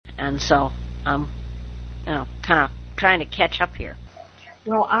And so I'm, kind of trying to catch up here.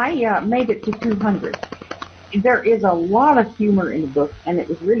 Well, I made it to 200. There is a lot of humor in the book, and it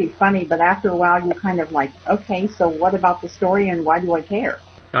was really funny, but after a while you're kind of like, okay, so what about the story, and why do I care?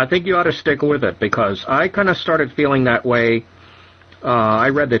 I think you ought to stick with it, because I kind of started feeling that way. I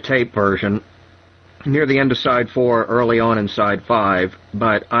read the tape version near the end of Side 4, early on in Side 5,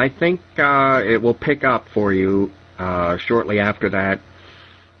 but I think it will pick up for you shortly after that.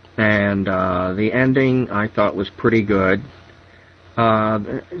 And the ending I thought was pretty good.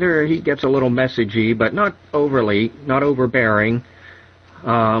 There he gets a little messagey, but not overly, not overbearing.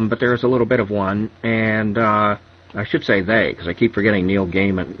 But there's a little bit of one, and I should say they, because I keep forgetting Neil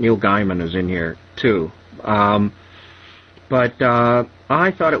Gaiman is in here too. But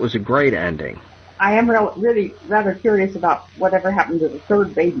I thought it was a great ending. I am really rather curious about whatever happened to the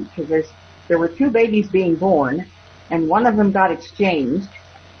third baby, because there were 2 babies being born, and one of them got exchanged,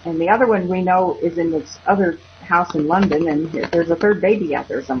 and the other one we know is in this other house in London, and there's a third baby out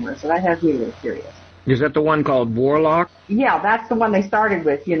there somewhere, so that has me a little curious. Is that the one called Warlock? Yeah, that's the one they started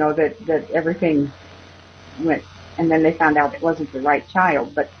with, that everything went, and then they found out it wasn't the right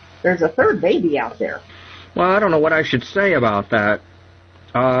child, but there's a third baby out there. Well, I don't know what I should say about that.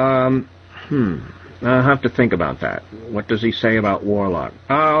 I'll have to think about that. What does he say about Warlock?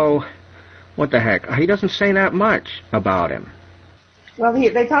 Oh, what the heck? He doesn't say that much about him. Well,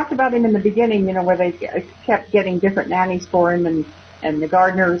 they talked about him in the beginning, where they kept getting different nannies for him, and the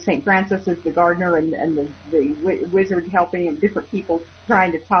gardener, St. Francis is the gardener, and the wizard helping him, different people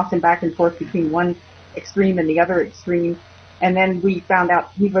trying to toss him back and forth between one extreme and the other extreme. And then we found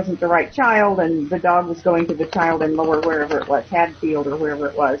out he wasn't the right child, and the dog was going to the child in Lower, wherever it was, Hadfield or wherever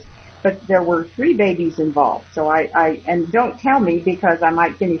it was. But there were 3 babies involved, so and don't tell me because I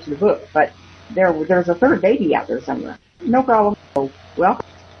might finish the book, but there's a third baby out there somewhere. No problem. Well,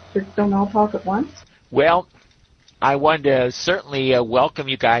 just don't all talk at once. Well, I want to certainly welcome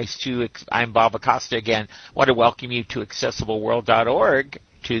you guys to, I'm Bob Acosta again, I want to welcome you to accessibleworld.org,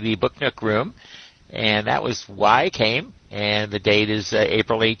 to the Book Nook room, and that was why I came, and the date is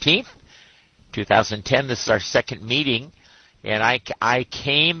April 18th, 2010. This is our second meeting, and I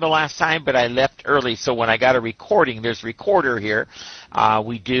came the last time, but I left early, so when I got a recording, there's a recorder here.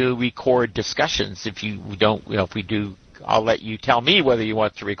 We do record discussions. If you don't, if we do, I'll let you tell me whether you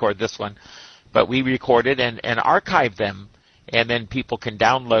want to record this one. But we record it and archive them, and then people can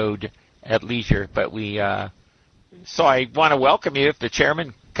download at leisure. But so I want to welcome you. If the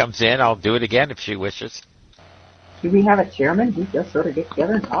chairman comes in, I'll do it again if she wishes. Do we have a chairman? We just sort of get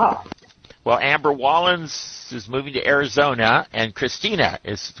together and talk. Well, Amber Wallens is moving to Arizona, and Christina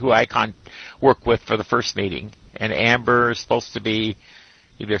is who I work with for the first meeting. And Amber is supposed to be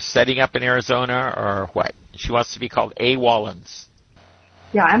either setting up in Arizona or what? She wants to be called A. Wallens.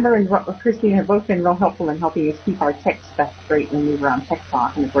 Yeah, Amber and Christina have both been real helpful in helping us keep our tech stuff straight when we were on Tech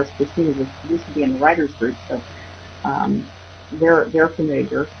Talk. And, of course, Christina used to be in the writers group, so they're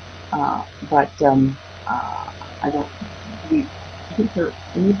familiar. But I don't think there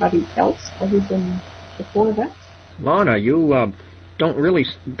anybody else other than the 4 of us. Lana, you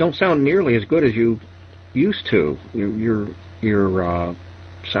don't sound nearly as good as you used to. Your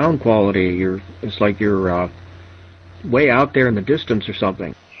sound quality, it's like you're way out there in the distance or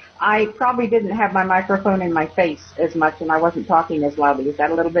something. I probably didn't have my microphone in my face as much, and I wasn't talking as loudly. Is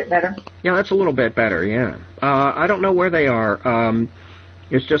that a little bit better? Yeah, that's a little bit better, yeah. I don't know where they are.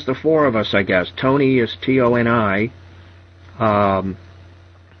 It's just the 4 of us, I guess. Tony is Toni. But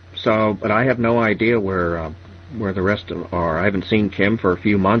I have no idea where the rest are. I haven't seen Kim for a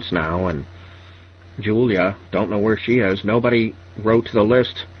few months now, and Julia, don't know where she is. Nobody wrote to the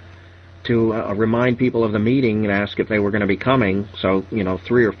list to remind people of the meeting and ask if they were going to be coming. So,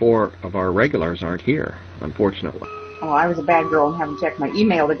 3 or 4 of our regulars aren't here, unfortunately. Oh, I was a bad girl and haven't checked my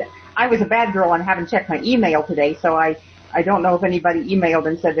email today. So I don't know if anybody emailed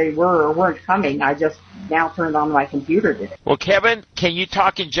and said they were or weren't coming. I just now turned on my computer today. Well, Kevin, can you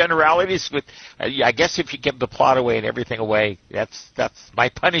talk in generalities with, I guess if you give the plot away and everything away, that's my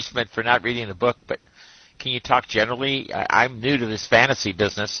punishment for not reading the book, but can you talk generally? I'm new to this fantasy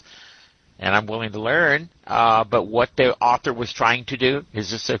business, and I'm willing to learn, but what the author was trying to do,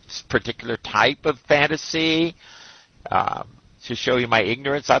 is this a particular type of fantasy? To show you my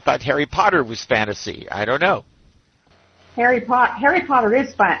ignorance, I thought Harry Potter was fantasy. I don't know. Harry Potter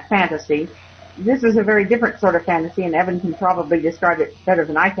is fantasy. This is a very different sort of fantasy, and Evan can probably describe it better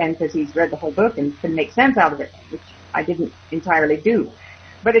than I can because he's read the whole book and can make sense out of it, which I didn't entirely do.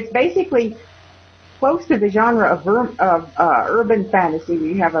 But it's basically close to the genre of urban fantasy.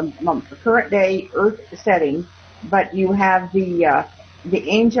 You have a current day Earth setting, but you have the the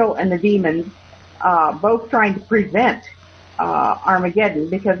angel and the demon both trying to prevent Armageddon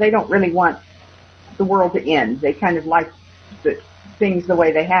because they don't really want the world to end. They kind of like the things the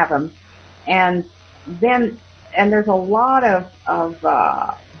way they have them. And there's a lot of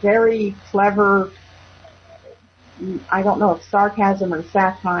very clever, I don't know if sarcasm or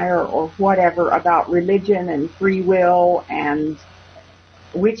satire or whatever, about religion and free will and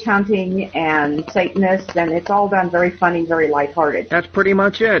witch hunting and Satanists, and it's all done very funny, very lighthearted. That's pretty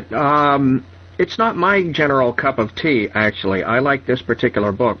much it. It's not my general cup of tea, actually. I like this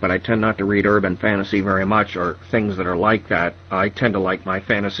particular book, but I tend not to read urban fantasy very much or things that are like that. I tend to like my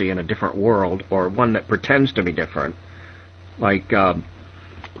fantasy in a different world or one that pretends to be different. Like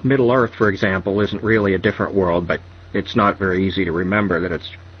Middle-earth, for example, isn't really a different world, but it's not very easy to remember that it's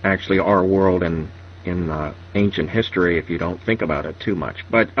actually our world in ancient history if you don't think about it too much.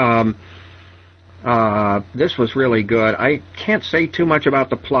 But this was really good. I can't say too much about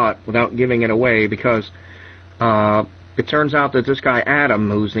the plot without giving it away because it turns out that this guy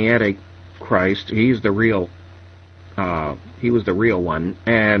Adam, who's the Antichrist, he was the real one,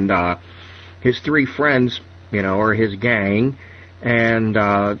 and his three friends, are his gang, and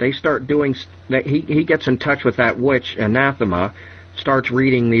they start doing. He gets in touch with that witch Anathema, starts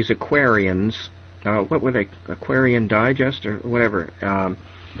reading these Aquarians. What were they? Aquarian Digest or whatever.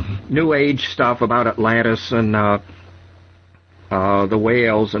 New Age stuff about Atlantis and the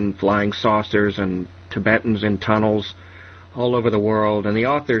whales and flying saucers and Tibetans in tunnels all over the world. And the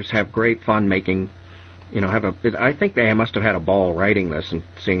authors have great fun making, I think they must have had a ball writing this and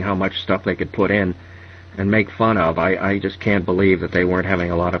seeing how much stuff they could put in and make fun of. I just can't believe that they weren't having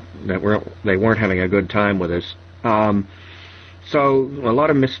they weren't having a good time with this. So a lot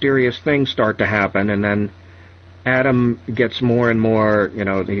of mysterious things start to happen, and then Adam gets more and more,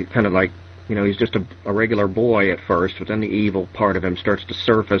 he kind of like, he's just a regular boy at first, but then the evil part of him starts to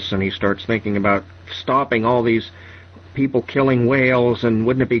surface, and he starts thinking about stopping all these people killing whales, and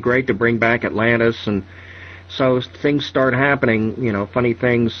wouldn't it be great to bring back Atlantis? And so things start happening, funny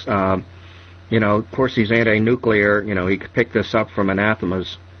things. Of course, he's anti-nuclear. He picked this up from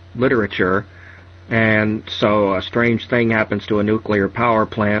Anathema's literature. And so a strange thing happens to a nuclear power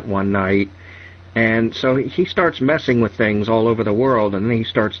plant one night. And so he starts messing with things all over the world, and then he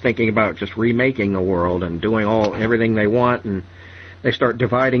starts thinking about just remaking the world and doing everything they want, and they start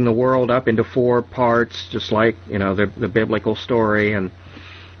dividing the world up into 4 parts, just like, the biblical story and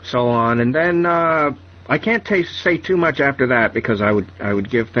so on. And then I can't say too much after that because I would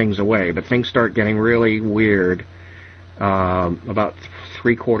give things away, but things start getting really weird about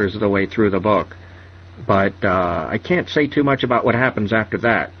 3/4 of the way through the book. But I can't say too much about what happens after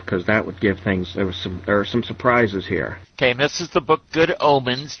that because that would give things. There are some surprises here. Okay, and this is the book Good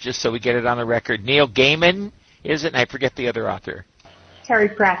Omens, just so we get it on the record. Neil Gaiman, is it? And I forget the other author. Terry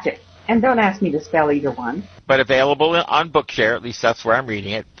Pratchett. And don't ask me to spell either one. But available on Bookshare, at least that's where I'm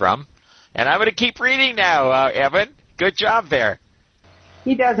reading it from. And I'm going to keep reading now, Evan. Good job there.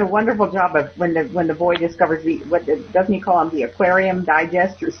 He does a wonderful job of when the boy discovers doesn't he call him the Aquarium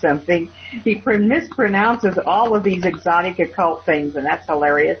Digest or something? He mispronounces all of these exotic occult things, and that's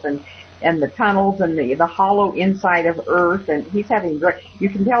hilarious. And the tunnels and the hollow inside of Earth, and he's having great. You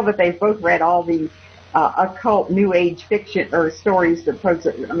can tell that they've both read all these occult New Age fiction or stories.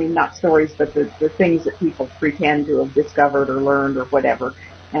 Not stories, but the things that people pretend to have discovered or learned or whatever.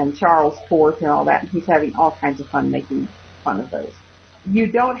 And Charles Fort and all that. And he's having all kinds of fun making fun of those. You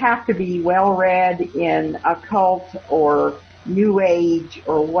don't have to be well-read in occult or New Age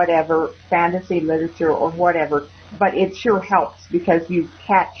or whatever, fantasy literature or whatever, but it sure helps because you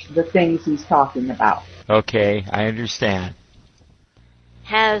catch the things he's talking about. Okay, I understand.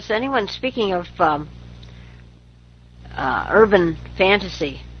 Has anyone, speaking of urban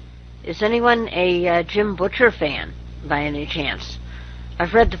fantasy, is anyone a Jim Butcher fan by any chance?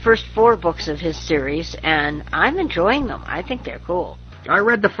 I've read the first 4 books of his series, and I'm enjoying them. I think they're cool. I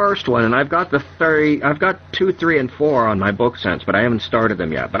read the first one, and I've got 2, 3, and 4 on my book sense, but I haven't started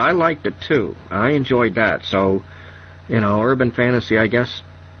them yet. But I liked it too. I enjoyed that. So, urban fantasy, I guess,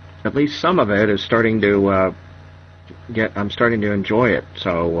 at least some of it is starting to I'm starting to enjoy it.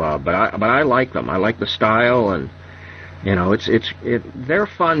 So, but I like them. I like the style, and they're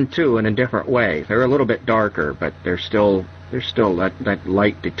fun too in a different way. They're a little bit darker, but they're still that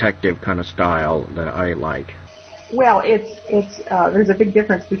light detective kind of style that I like. Well, there's a big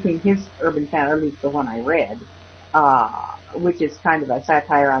difference between his urban fantasy, at least the one I read, which is kind of a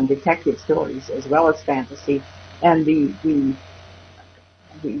satire on detective stories as well as fantasy, and the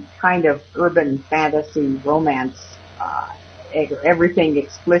kind of urban fantasy romance everything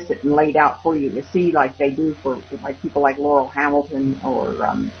explicit and laid out for you to see, like they do for like people like Laurel Hamilton, or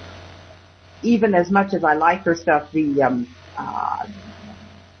even as much as I like her stuff, the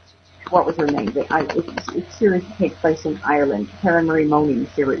what was her name? It's series that takes place in Ireland, Karen Marie Moning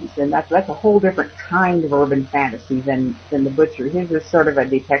series, and that's a whole different kind of urban fantasy than the Butcher. His is sort of a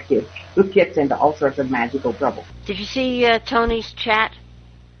detective who gets into all sorts of magical trouble. Did you see Tony's chat,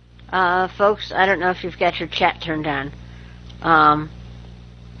 folks? I don't know if you've got your chat turned on,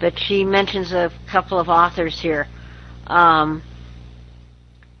 but she mentions a couple of authors here. I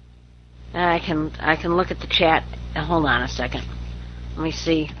can look at the chat. Hold on a second. Let me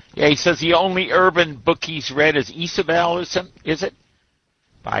see. Yeah, he says the only urban book he's read is Isabel, is it?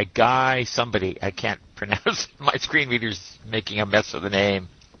 By Guy somebody. I can't pronounce. My screen reader's making a mess of the name.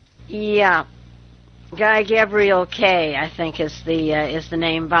 Yeah. Guy Gabriel K, I think, is the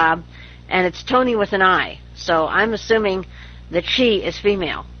name, Bob. And it's Tony with an I. So I'm assuming that she is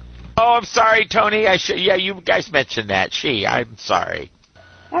female. Oh, I'm sorry, Tony. Yeah, you guys mentioned that. I'm sorry.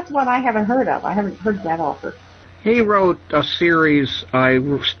 That's one I haven't heard of. I haven't heard that author. He wrote a series. I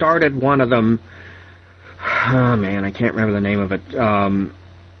started one of them. Oh, man, I can't remember the name of it.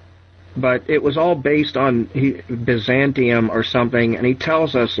 But it was all based on Byzantium or something, and he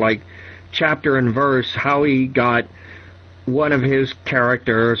tells us, like, chapter and verse, how he got one of his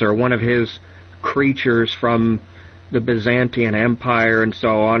characters or one of his creatures from the Byzantine Empire and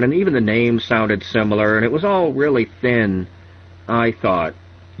so on, and even the names sounded similar, and it was all really thin, I thought.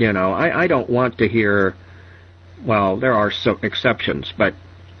 You know, I don't want to hear... Well, there are some exceptions, but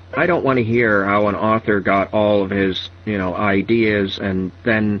I don't want to hear how an author got all of his, ideas and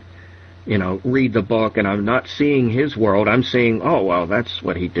then, read the book, and I'm not seeing his world. I'm seeing, oh, well, that's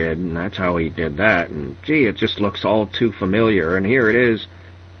what he did, and that's how he did that, and gee, it just looks all too familiar. And here it is,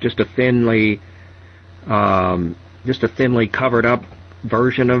 just a thinly covered up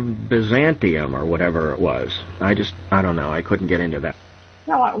version of Byzantium or whatever it was. I don't know. I couldn't get into that.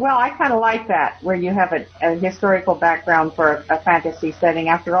 Well, I kind of like that, where you have a historical background for a fantasy setting.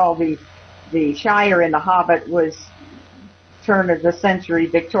 After all, the Shire in The Hobbit was turn of the century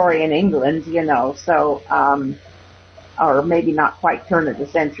Victorian England, so, or maybe not quite turn of the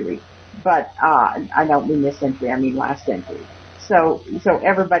century, but I don't mean this century, I mean last century. So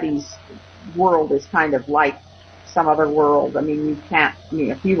everybody's world is kind of like some other world. I mean,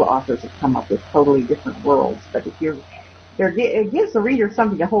 a few authors have come up with totally different worlds, but it gives the reader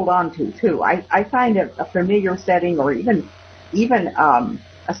something to hold on to, too. I find a familiar setting, or even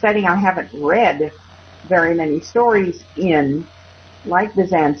a setting I haven't read very many stories in, like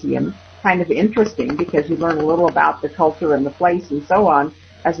Byzantium, kind of interesting, because you learn a little about the culture and the place and so on,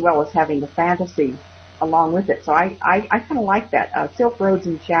 as well as having the fantasy along with it. So I kind of like that. Silk Roads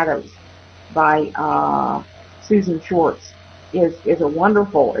and Shadows by Susan Schwartz is a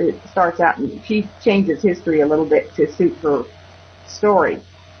wonderful, it starts out, and she changes history a little bit to suit her story,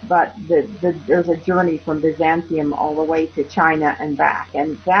 but there's a journey from Byzantium all the way to China and back,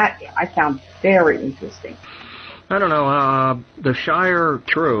 and that I found very interesting. I don't know, the Shire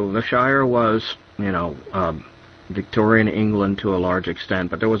was, Victorian England to a large extent,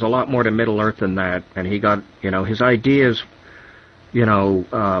 but there was a lot more to Middle-earth than that, and he got, his ideas, he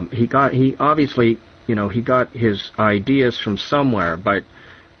obviously, he got his ideas from somewhere, but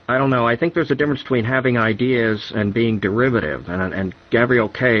I don't know. I think there's a difference between having ideas and being derivative, and Gabriel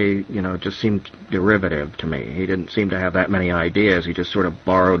K, just seemed derivative to me. He didn't seem to have that many ideas. He just sort of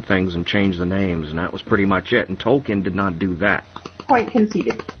borrowed things and changed the names, and that was pretty much it. And Tolkien did not do that. Quite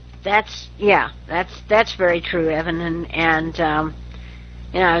conceited. That's very true, Evan, and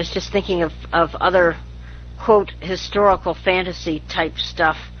I was just thinking of other, quote, historical fantasy type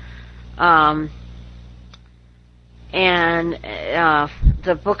stuff, and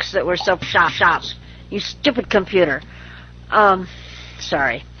the books that were so shops. You stupid computer.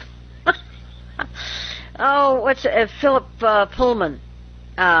 Sorry. What's Philip Pullman?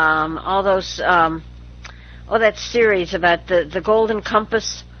 All those. That series about the Golden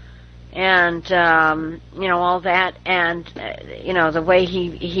Compass, and all that, and the way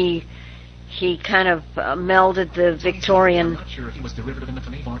he kind of melded the Victorian. I'm not sure if he was derivative in the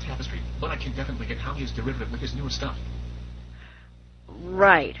Mayflower Tapestry, but I can definitely get how he is derivative with his newer stuff.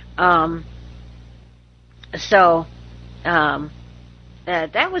 Right. That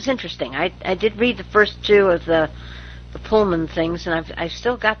was interesting. I did read the first two of the Pullman things, and I've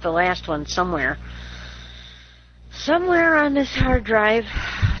still got the last one somewhere on this hard drive.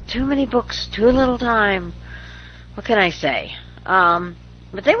 Too many books, too little time. What can I say?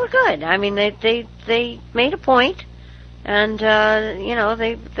 But they were good. I mean, they made a point, and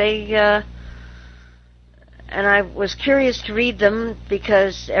I was curious to read them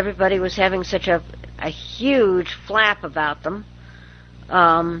because everybody was having such a huge flap about them.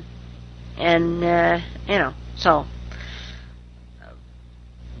 So.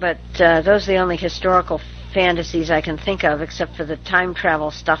 But those are the only historical fantasies I can think of, except for the time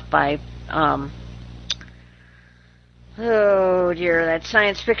travel stuff by, that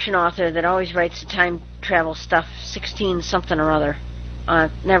science fiction author that always writes the time travel stuff, 16 something or other.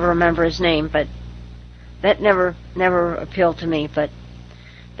 Never remember his name, but that never appealed to me. But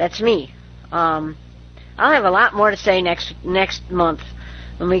that's me. I'll have a lot more to say next month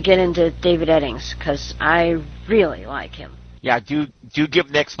when we get into David Eddings, because I really like him. Yeah, do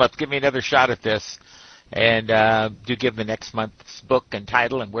give next month. Give me another shot at this, and do give the next month's book and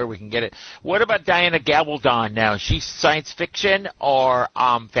title and where we can get it. What about Diana Gabaldon now? She's science fiction or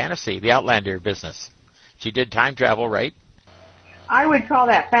fantasy, the Outlander business? She did time travel, right? I would call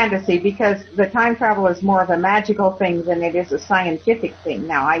that fantasy because the time travel is more of a magical thing than it is a scientific thing.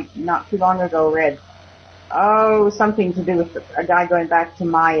 Now, I not too long ago read, something to do with a guy going back to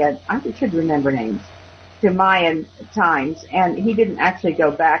Maya. I should remember names. To Mayan times, and he didn't actually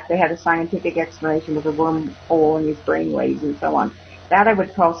go back. They had a scientific explanation of the wormhole in his brainwaves and so on. That I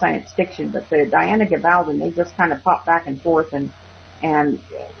would call science fiction, but the Diana Gabaldon, they just kind of pop back and forth and in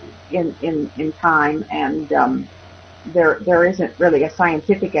time, and there isn't really a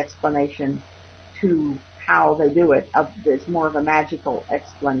scientific explanation to how they do it. There's more of a magical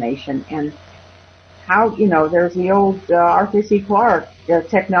explanation, and how, there's the old Arthur C. Clarke,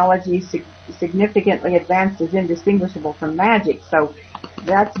 technology significantly advanced is indistinguishable from magic. So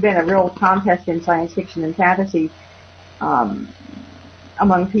that's been a real contest in science fiction and fantasy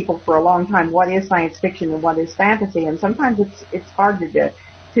among people for a long time. What is science fiction and what is fantasy? And sometimes it's hard to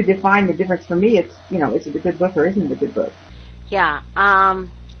define the difference. For me, it's, is it a good book or isn't it a good book? Yeah.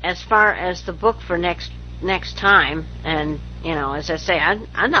 As far as the book for next time, and as I say,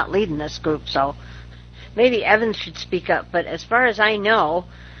 I'm not leading this group, so maybe Evan should speak up. But as far as I know,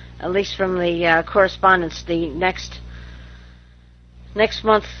 at least from the correspondence, the next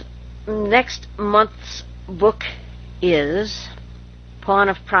month's book is Pawn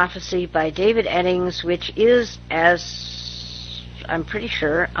of Prophecy by David Eddings, which is, as I'm pretty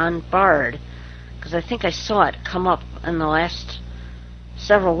sure, on Bard, because I think I saw it come up in the last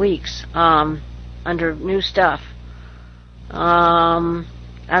several weeks under new stuff.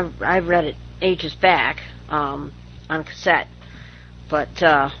 I've read it ages back on cassette, but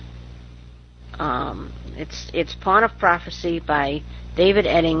it's Pawn of Prophecy by David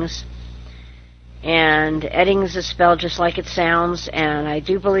Eddings, and Eddings is spelled just like it sounds, and I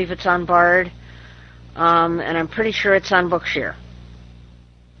do believe it's on Bard, and I'm pretty sure it's on Bookshare,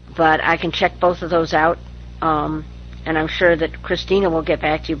 but I can check both of those out, and I'm sure that Christina will get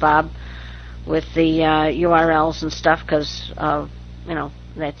back to you, Bob, with the URLs and stuff, because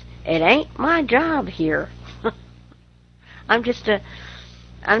it ain't my job here. I'm just a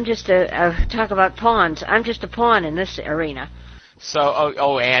talk about pawns. I'm just a pawn in this arena.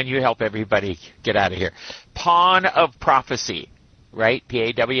 So, Ann, you help everybody get out of here. Pawn of Prophecy, right?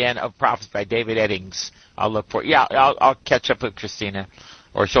 P-A-W-N of Prophecy by David Eddings. I'll look for it. Yeah, I'll catch up with Christina,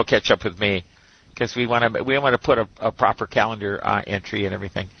 or she'll catch up with me, because we want to put a proper calendar entry and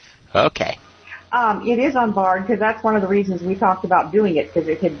everything. Okay. It is on Bard, because that's one of the reasons we talked about doing it, because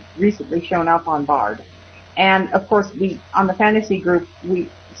it had recently shown up on Bard. And, of course, on the fantasy group,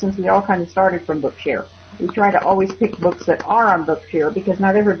 since we all kind of started from Bookshare, we try to always pick books that are on Bookshare, because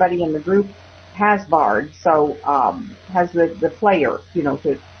not everybody in the group has Bard, so has the player,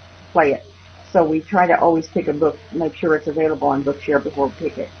 to play it. So we try to always pick a book, make sure it's available on Bookshare before we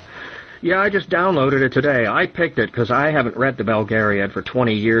pick it. Yeah, I just downloaded it today. I picked it because I haven't read the Belgariad for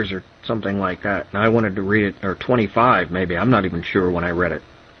 20 years or something like that, and I wanted to read it, or 25 maybe. I'm not even sure when I read it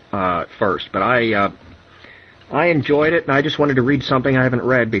first, but I enjoyed it, and I just wanted to read something I haven't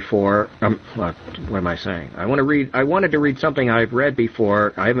read before. What am I saying? I wanted to read something I've read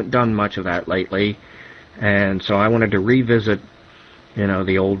before. I haven't done much of that lately, and so I wanted to revisit,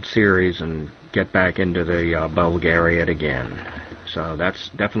 the old series and get back into the Belgariad again. So that's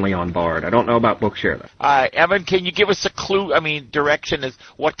definitely on Bard. I don't know about Bookshare, though. Evan, can you give us a clue? Direction is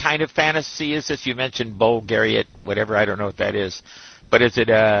what kind of fantasy is this? You mentioned Bulgarian, whatever. I don't know what that is. But is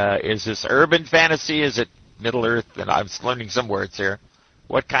this urban fantasy? Is it Middle Earth? And I'm learning some words here.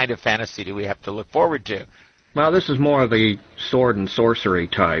 What kind of fantasy do we have to look forward to? Well, this is more of the sword and sorcery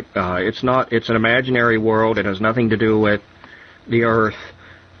type. It's an imaginary world. It has nothing to do with the Earth.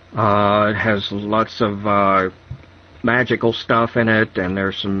 It has lots of magical stuff in it, and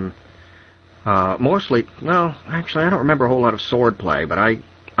there's some actually I don't remember a whole lot of sword play, but I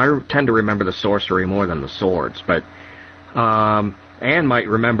I tend to remember the sorcery more than the swords, but Anne might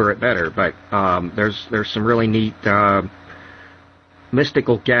remember it better. But there's some really neat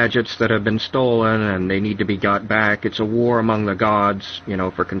mystical gadgets that have been stolen, and they need to be got back. It's a war among the gods,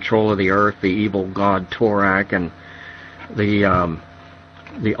 for control of the earth. The evil god Torak and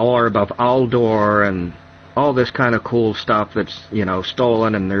the orb of Aldor and all this kind of cool stuff that's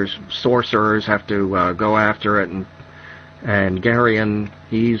stolen, and there's sorcerers have to go after it, and Garion,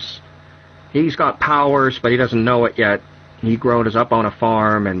 he's got powers, but he doesn't know it yet. He grown up on a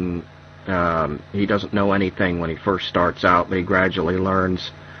farm, and he doesn't know anything when he first starts out, but he gradually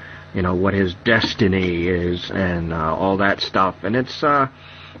learns what his destiny is and all that stuff. And it's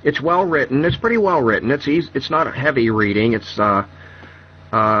well written. It's pretty well written. It's easy. It's not a heavy reading. It's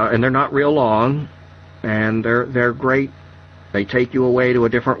and they're not real long, and they're great. They take you away to a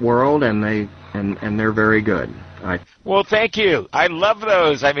different world, and they're very good. Well, thank you. I love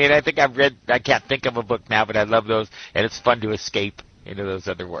those. I mean, I think I can't think of a book now, but I love those, and it's fun to escape into those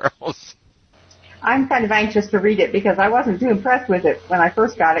other worlds. I'm kind of anxious to read it because I wasn't too impressed with it when I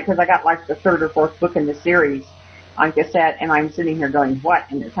first got it, because I got like the third or fourth book in the series on cassette, and I'm sitting here going, what?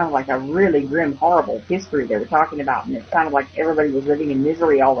 And it sounded like a really grim, horrible history they were talking about, and it sounded like everybody was living in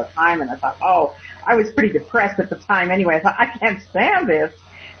misery all the time, and I thought, I was pretty depressed at the time anyway. I thought, I can't stand this.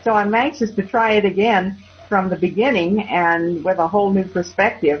 So I'm anxious to try it again from the beginning and with a whole new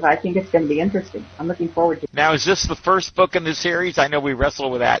perspective. I think it's going to be interesting. I'm looking forward to it. Now, is this the first book in the series? I know we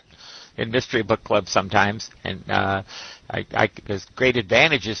wrestle with that in Mystery Book Club sometimes, and there's great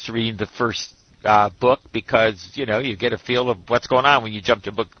advantages to reading the first book because, you get a feel of what's going on. When you jump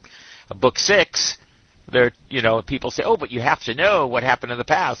to book 6, there, people say, but you have to know what happened in the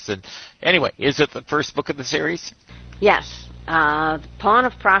past. And anyway, is it the first book of the series? Yes. The Pawn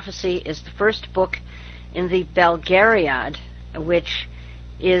of Prophecy is the first book in the Belgariad, which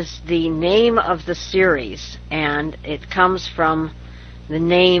is the name of the series, and it comes from the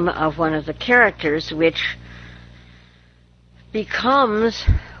name of one of the characters, which becomes,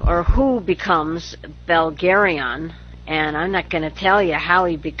 or who becomes, Belgarion. And I'm not going to tell you how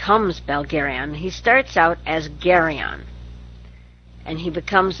he becomes Belgarion. He starts out as Garion, and he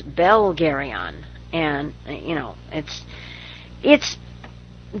becomes Belgarion. And, it's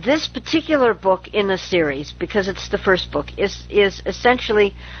this particular book in the series, because it's the first book, is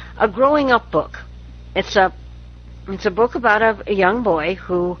essentially a growing up book. It's a book about a young boy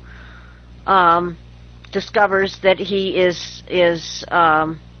who discovers that he is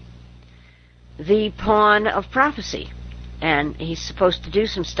the pawn of prophecy, and he's supposed to do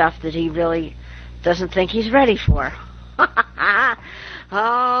some stuff that he really doesn't think he's ready for.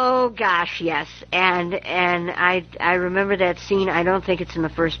 Oh gosh, yes. And I remember that scene. I don't think it's in the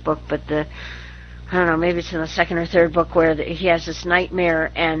first book, but I don't know, maybe it's in the second or third book, where he has this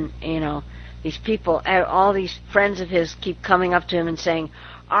nightmare, and these people, all these friends of his, keep coming up to him and saying,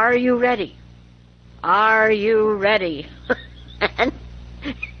 "Are you ready? Are you ready?"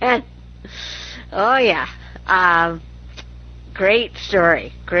 and oh yeah, great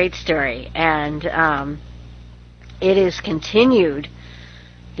story, and it is continued.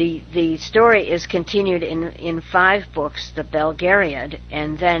 The story is continued in 5 books, the Belgariad,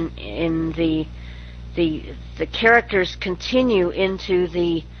 and then in the characters continue into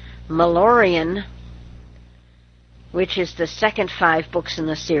the Malorian, which is the second 5 books in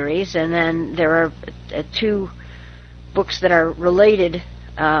the series, and then there are 2 books that are related,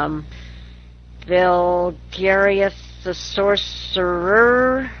 Belgariath the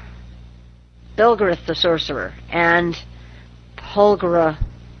Sorcerer, Belgarath the Sorcerer, and Polgara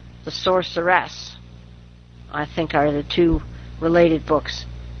the Sorceress, I think, are the 2 related books.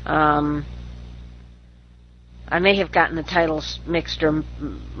 I may have gotten the titles mixed or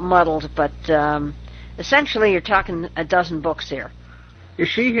muddled, but essentially you're talking a dozen books here. Is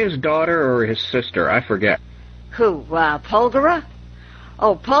she his daughter or his sister? I forget. Who? Polgara?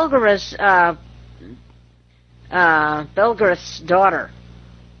 Oh, Polgara's Belgarath's daughter.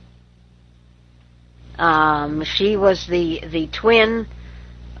 She was the twin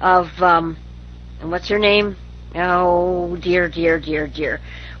of, what's her name? Oh, dear.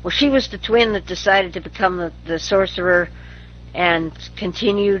 Well, she was the twin that decided to become the sorcerer and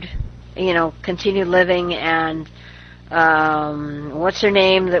continued living, and, what's her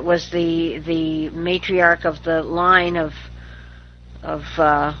name, that was the matriarch of the line of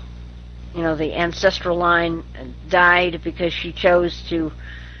the ancestral line, died because she chose to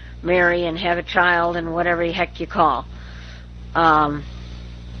marry and have a child and whatever the heck you call.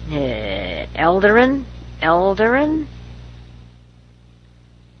 Eldarin?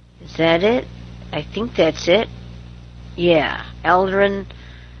 Is that it? I think that's it. Yeah, Eldarin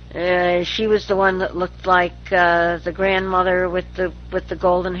She was the one that looked like the grandmother with the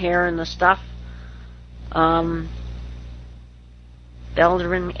golden hair and the stuff.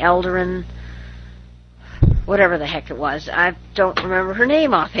 Eldarin, whatever the heck it was. I don't remember her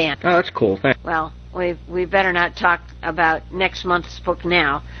name offhand. Oh, that's cool. Thanks. Well, we better not talk about next month's book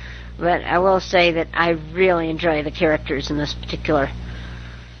now, but I will say that I really enjoy the characters in this particular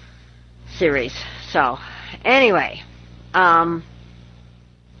series. So, anyway,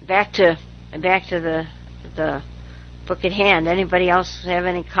 back to the book at hand. Anybody else have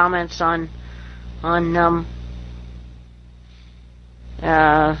any comments on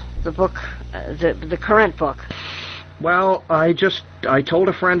the book, the current book? Well, I told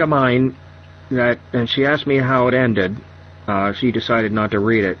a friend of mine that, and she asked me how it ended. She decided not to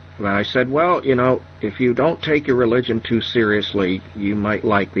read it. And I said, well, if you don't take your religion too seriously, you might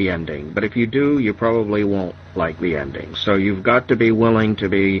like the ending. But if you do, you probably won't like the ending. So you've got to be willing to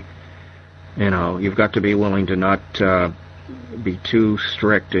be, you've got to be willing to not be too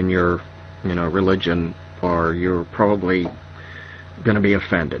strict in your, religion, or you're probably going to be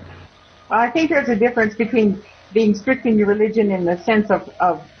offended. Well, I think there's a difference between being strict in your religion in the sense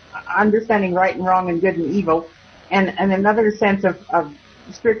of understanding right and wrong and good and evil, and another sense of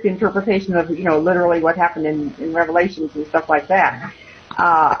strict interpretation of, literally what happened in Revelations and stuff like that.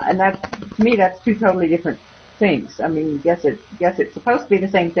 And that, to me, that's two totally different things. I mean, guess it's supposed to be the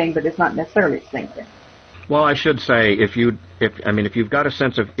same thing, but it's not necessarily the same thing. Well, I should say, if you've got a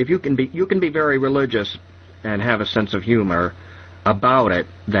sense of, you can be very religious and have a sense of humor about it,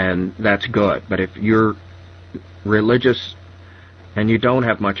 then that's good. But if you're religious and you don't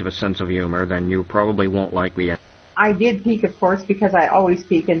have much of a sense of humor, then you probably won't like the end. I did peek, of course, because I always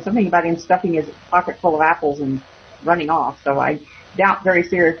peek, and something about him stuffing his pocket full of apples and running off, so I doubt very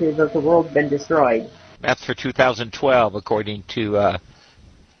seriously that the world's been destroyed. That's for 2012, according to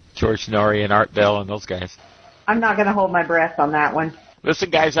George Norrie and Art Bell and those guys. I'm not going to hold my breath on that one. Listen,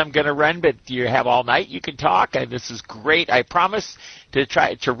 guys, I'm going to run, but you have all night. You can talk, and this is great. I promise to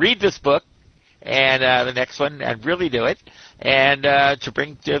try to read this book and the next one and really do it, and to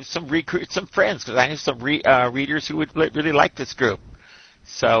bring recruit some friends, because I have some readers who would really like this group.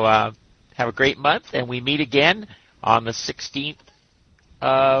 So have a great month, and we meet again on the 16th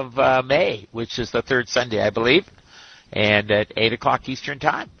of May, which is the third Sunday, I believe, and at 8 o'clock Eastern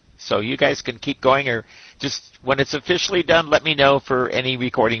Time. So you guys can keep going, or just when it's officially done, let me know for any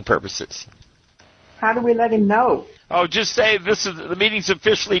recording purposes. How do we let him know? Oh, just say the meeting's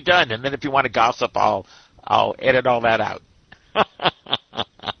officially done, and then if you want to gossip, I'll edit all that out.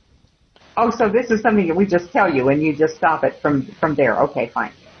 Oh, so this is something that we just tell you, and you just stop it from there. Okay,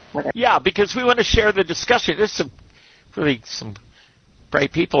 fine. Whatever. Yeah, because we want to share the discussion. There's some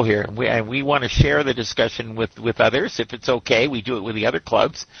bright people here, and we want to share the discussion with others. If it's okay, we do it with the other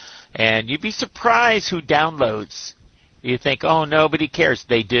clubs, and you'd be surprised who downloads. You think, oh, nobody cares.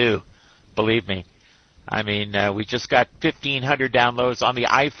 They do, believe me. I mean, we just got 1,500 downloads on the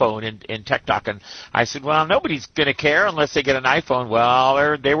iPhone in Tech Talk, and I said, well, nobody's going to care unless they get an iPhone.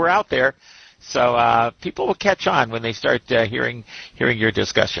 Well, they were out there, so people will catch on when they start hearing your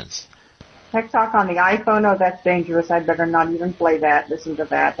discussions. Tech Talk on the iPhone? Oh, that's dangerous. I'd better not even play that, listen to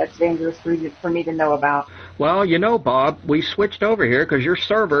that. That's dangerous for me to know about. Well, Bob, we switched over here because your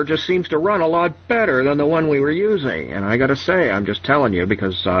server just seems to run a lot better than the one we were using. And I got to say, I'm just telling you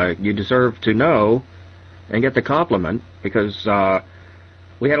because you deserve to know and get the compliment, because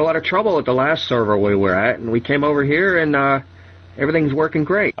we had a lot of trouble at the last server we were at, and we came over here and everything's working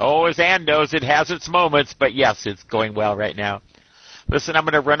great. Oh, as Ann knows, it has its moments, but yes, it's going well right now. Listen, I'm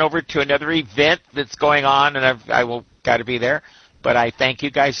going to run over to another event that's going on, and I will got to be there. But I thank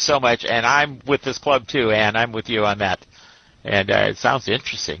you guys so much, and I'm with this club too, Ann. I'm with you on that. And it sounds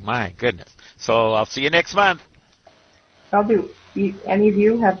interesting. My goodness. So I'll see you next month. I'll do. Any of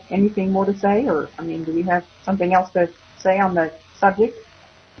you have anything more to say, or do we have something else to say on the subject?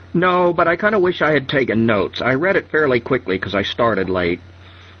 No, but I kind of wish I had taken notes. I read it fairly quickly because I started late.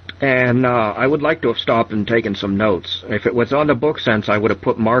 And I would like to have stopped and taken some notes. If it was on the book sense, I would have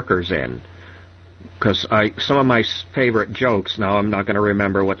put markers in. Because some of my favorite jokes, now I'm not going to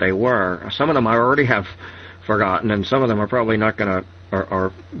remember what they were. Some of them I already have forgotten, and some of them are probably not going to,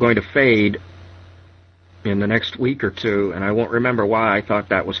 are going to fade in the next week or two, and I won't remember why I thought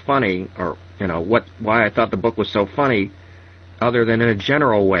that was funny, or, why I thought the book was so funny, other than in a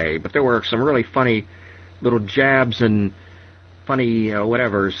general way. But there were some really funny little jabs and funny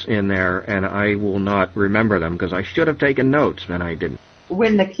whatevers in there, and I will not remember them because I should have taken notes, and I didn't.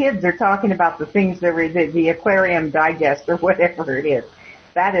 When the kids are talking about the things that were the Aquarium Digest or whatever it is,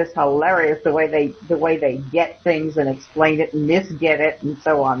 That is hilarious, the way they get things and explain it and misget it and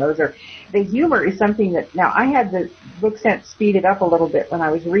so on. The humor is something that, now I had the book sense speeded up a little bit when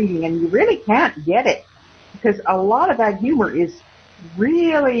I was reading, and you really can't get it because a lot of that humor is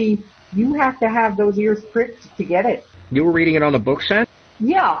really, you have to have those ears pricked to get it. You were reading it on the book sense?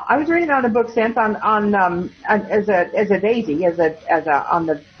 Yeah, I was reading it on the book sense on as a daisy, on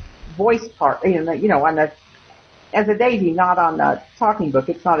the voice part, as a daisy, not on the talking book.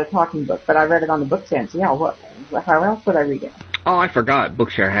 It's not a talking book, but I read it on the book sense. Yeah, how else would I read it? Oh, I forgot.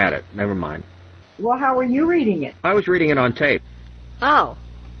 Bookshare had it. Never mind. Well, how were you reading it? I was reading it on tape. Oh,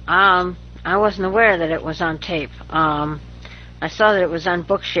 I wasn't aware that it was on tape. I saw that it was on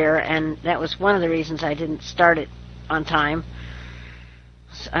Bookshare, and that was one of the reasons I didn't start it on time.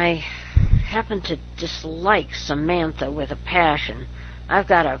 I happen to dislike Samantha with a passion. I've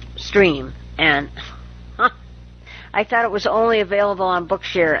got a stream, and I thought it was only available on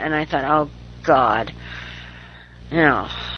Bookshare, and I thought, oh, God.